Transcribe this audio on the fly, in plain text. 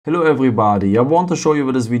Hello everybody, I want to show you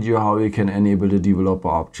with this video how you can enable the developer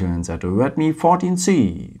options at the Redmi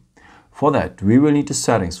 14C. For that, we will need the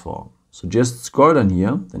settings form. So just scroll down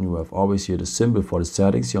here, then you have always here the symbol for the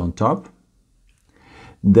settings here on top.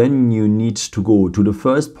 Then you need to go to the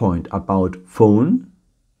first point about phone.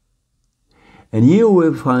 And here you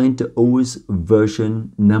will find the OS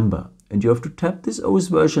version number. And you have to tap this OS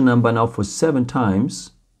version number now for 7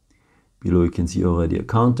 times. Below you can see already a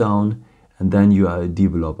countdown. And then you are a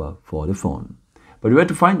developer for the phone. But we have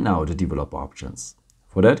to find now the developer options.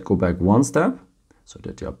 For that, go back one step so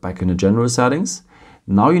that you're back in the general settings.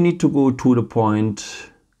 Now you need to go to the point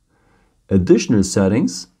additional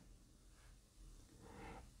settings.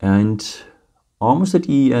 And almost at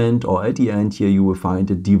the end or at the end here, you will find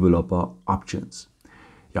the developer options.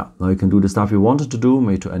 Yeah, now you can do the stuff you wanted to do,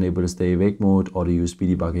 maybe to enable the stay awake mode or the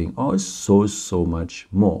USB debugging or so much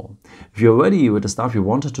more. If you're ready with the stuff you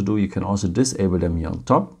wanted to do, you can also disable them here on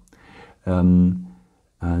top.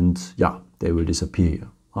 And yeah, they will disappear here.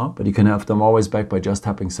 But you can have them always back by just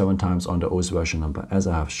tapping 7 times on the OS version number as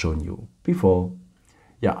I have shown you before.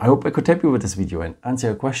 Yeah, I hope I could help you with this video and answer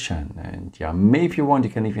your question. And yeah, maybe if you want, you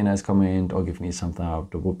can leave me a nice comment or give me something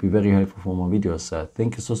up. That would be very helpful for more videos.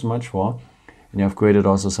 Thank you so much for. And I've created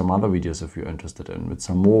also some other videos if you're interested in, with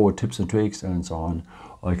some more tips and tricks and so on.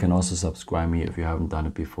 Or you can also subscribe me if you haven't done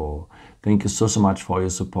it before. Thank you so much for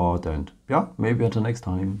your support, and yeah, maybe until next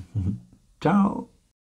time. Ciao.